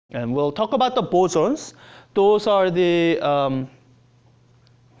And we'll talk about the bosons. Those are the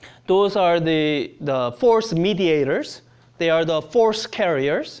force mediators. They are the force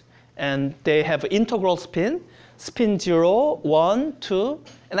carriers, and they have integral spin, spin 0, 1, 2.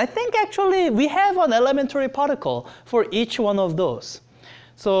 And I think actually we have an elementary particle for each one of those.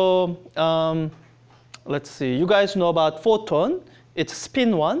 So let's see. You guys know about photon. It's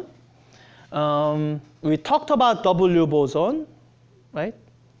spin 1. We talked about W boson, right?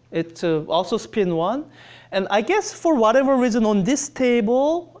 It's also spin 1. And I guess for whatever reason on this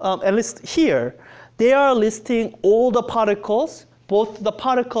table, at least here, they are listing all the particles, both the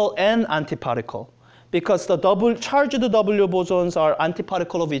particle and antiparticle, because the charged W bosons are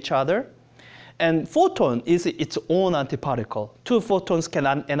antiparticle of each other, and photon is its own antiparticle. Two photons can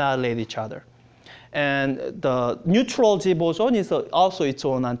annihilate each other. And the neutral Z boson is also its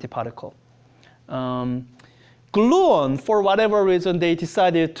own antiparticle. Gluon, for whatever reason, they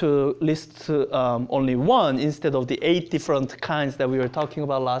decided to list only one instead of the 8 different kinds that we were talking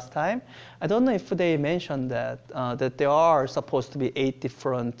about last time. I don't know if they mentioned that, that there are supposed to be 8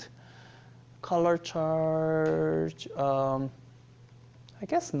 different color charge. I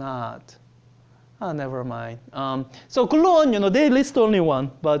guess not. Oh, never mind. So gluon, they list only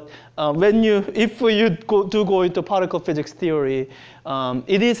one, but if you do go into particle physics theory,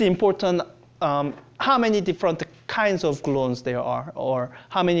 it is important how many different kinds of gluons there are, or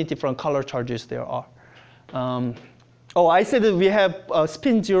how many different color charges there are. Oh, I said that we have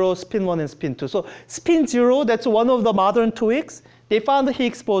spin 0, spin 1, and spin 2. So spin 0, that's one of the modern Twigs. They found the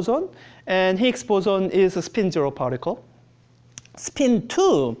Higgs boson, and Higgs boson is a spin 0 particle. Spin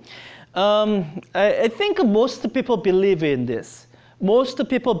 2, I think most people believe in this. Most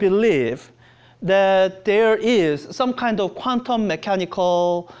people believe that there is some kind of quantum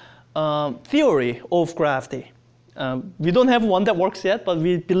mechanical theory of gravity. We don't have one that works yet, but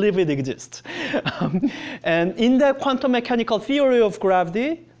we believe it exists. And in that quantum mechanical theory of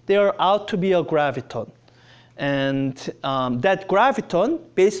gravity, there ought to be a graviton. And that graviton,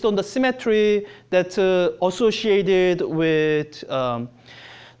 based on the symmetry that's associated with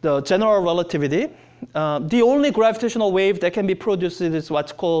the general relativity, the only gravitational wave that can be produced is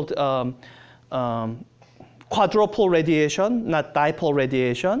what's called quadrupole radiation, not dipole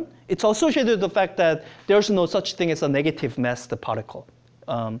radiation. It's associated with the fact that there's no such thing as a negative massed particle.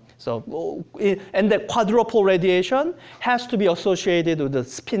 And the quadrupole radiation has to be associated with the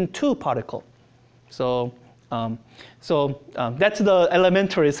spin 2 particle. So that's the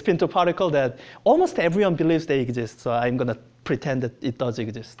elementary spin 2 particle that almost everyone believes they exist. So I'm going to pretend that it does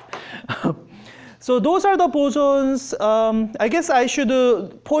exist. So those are the bosons. I guess I should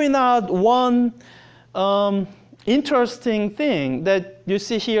point out one interesting thing that you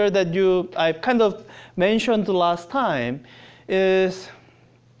see here that I kind of mentioned last time is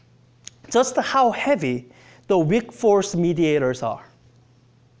just how heavy the weak force mediators are.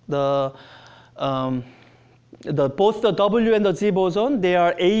 Both the W and the Z boson, they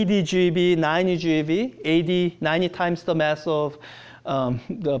are 80 GeV, 90 GeV, 90 times the mass of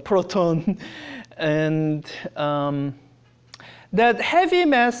the proton. And that heavy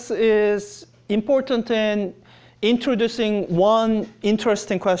mass is important in introducing one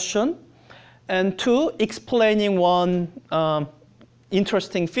interesting question, and 2, explaining one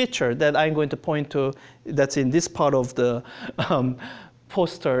interesting feature that I'm going to point to that's in this part of the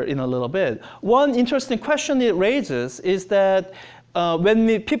poster in a little bit. One interesting question it raises is that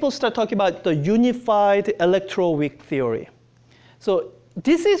when people start talking about the unified electroweak theory. So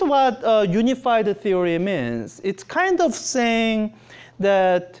this is what unified theory means. It's kind of saying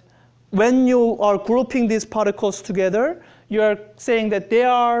that when you are grouping these particles together, you are saying that they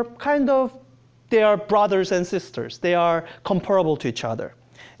are brothers and sisters. They are comparable to each other.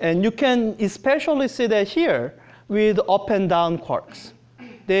 And you can especially see that here with up and down quarks.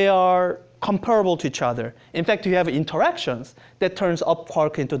 They are comparable to each other. In fact, you have interactions that turns up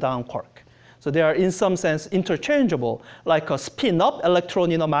quark into down quark. So they are in some sense interchangeable, like a spin up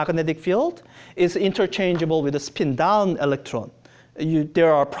electron in a magnetic field is interchangeable with a spin down electron.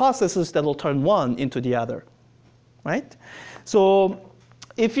 There are processes that will turn one into the other, right? So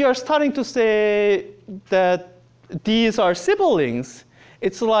if you're starting to say that these are siblings,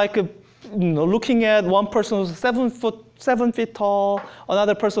 it's like looking at one person who's 7 feet tall,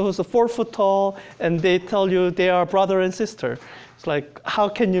 another person who's 4 foot tall, and they tell you they are brother and sister. It's like, how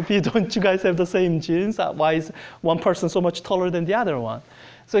can you be? Don't you guys have the same genes? Why is one person so much taller than the other one?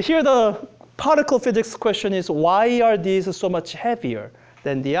 So here the particle physics question is, why are these so much heavier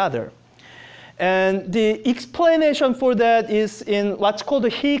than the other? And the explanation for that is in what's called the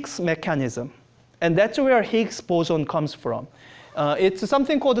Higgs mechanism. And that's where Higgs boson comes from. It's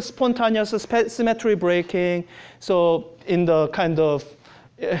something called spontaneous symmetry breaking. So in the kind of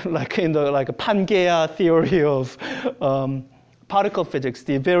like a Pangea theory of particle physics,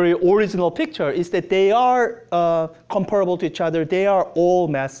 the very original picture is that they are comparable to each other. They are all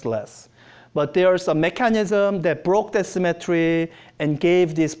massless. But there's a mechanism that broke the symmetry and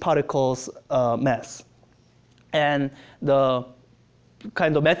gave these particles mass. And the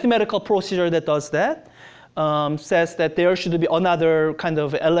kind of mathematical procedure that does that says that there should be another kind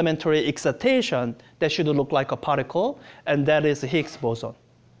of elementary excitation that should look like a particle, and that is the Higgs boson.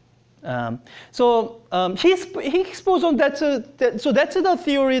 Higgs boson, that's the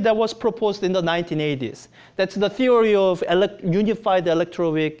theory that was proposed in the 1980s. That's the theory of unified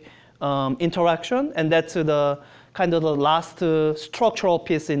electroweak interaction, and that's the kind of the last structural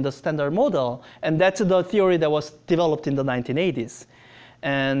piece in the Standard Model, and that's the theory that was developed in the 1980s.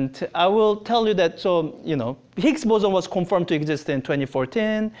 And I will tell you that, so, Higgs boson was confirmed to exist in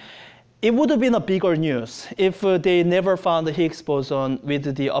 2014. It would have been a bigger news if they never found the Higgs boson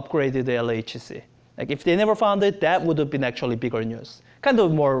with the upgraded LHC. Like if they never found it, that would have been actually bigger news. Kind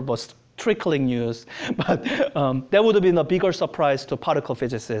of more was trickling news, but that would have been a bigger surprise to particle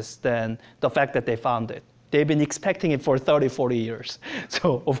physicists than the fact that they found it. They've been expecting it for 30, 40 years.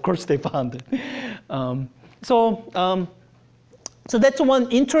 So of course they found it. So that's one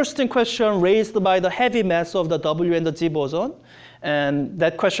interesting question raised by the heavy mass of the W and the Z boson. And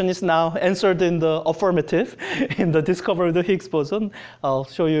that question is now answered in the affirmative in the discovery of the Higgs boson. I'll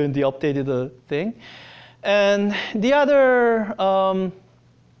show you in the updated thing. And the other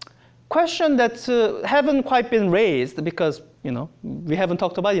question that haven't quite been raised because we haven't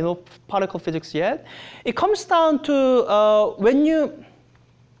talked about particle physics yet. It comes down to when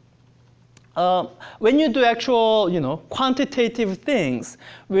you do actual quantitative things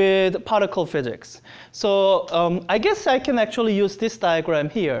with particle physics. So I guess I can actually use this diagram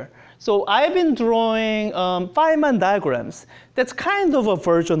here. So I've been drawing Feynman diagrams. That's kind of a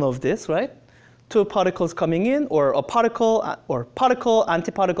version of this, right? Two particles coming in, or a particle or particle,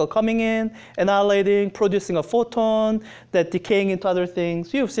 antiparticle coming in, annihilating, producing a photon, that decaying into other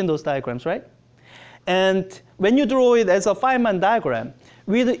things. You've seen those diagrams, right? And when you draw it as a Feynman diagram,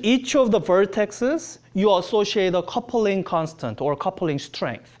 with each of the vertexes, you associate a coupling constant or coupling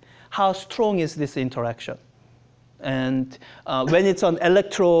strength. How strong is this interaction? And when it's an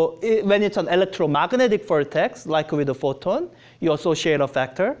electromagnetic vertex, like with a photon, you associate a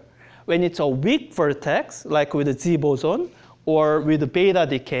factor. When it's a weak vertex, like with the Z boson, or with the beta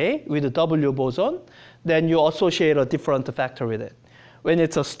decay, with the W boson, then you associate a different factor with it. When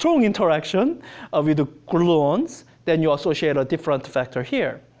it's a strong interaction with the gluons, then you associate a different factor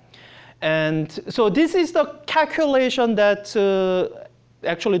here. And so this is the calculation that's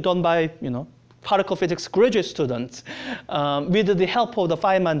actually done by particle physics graduate students with the help of the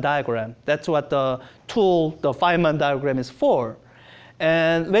Feynman diagram. That's what the tool, the Feynman diagram, is for.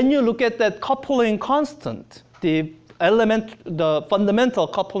 And when you look at that coupling constant, the fundamental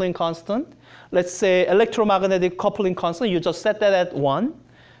coupling constant, let's say electromagnetic coupling constant, you just set that at 1.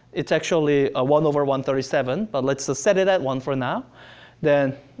 It's actually 1 over 137, but let's just set it at 1 for now.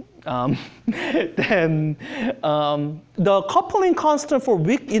 Then, the coupling constant for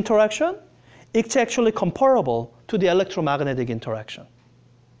weak interaction, it's actually comparable to the electromagnetic interaction.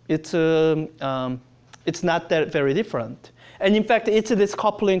 It's not that very different. And in fact, it's this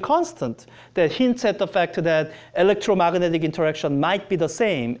coupling constant that hints at the fact that electromagnetic interaction might be the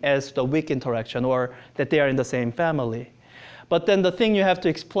same as the weak interaction, or that they are in the same family. But then the thing you have to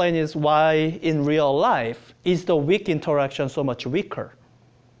explain is why in real life is the weak interaction so much weaker?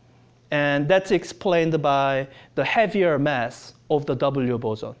 And that's explained by the heavier mass of the W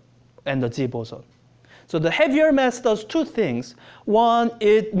boson and the Z boson. So the heavier mass does two things. One,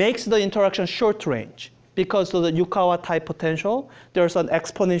 it makes the interaction short range. Because of the Yukawa type potential, there's an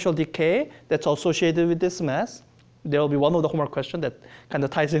exponential decay that's associated with this mass. There will be one of the homework questions that kind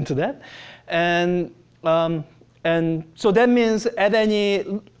of ties into that. And so that means at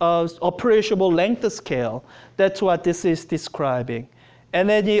any appreciable length scale, that's what this is describing. And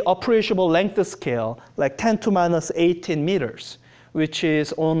any appreciable length scale, like 10 to minus 18 meters, which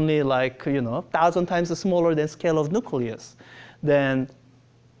is only like 1,000 times smaller than scale of nucleus, then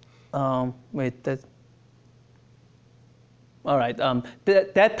all right,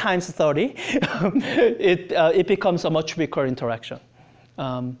 that times 30, it becomes a much weaker interaction.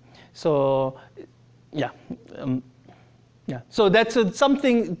 So that's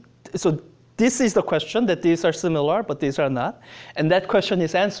something. So this is the question, that these are similar, but these are not. And that question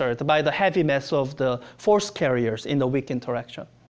is answered by the heavy mass of the force carriers in the weak interaction.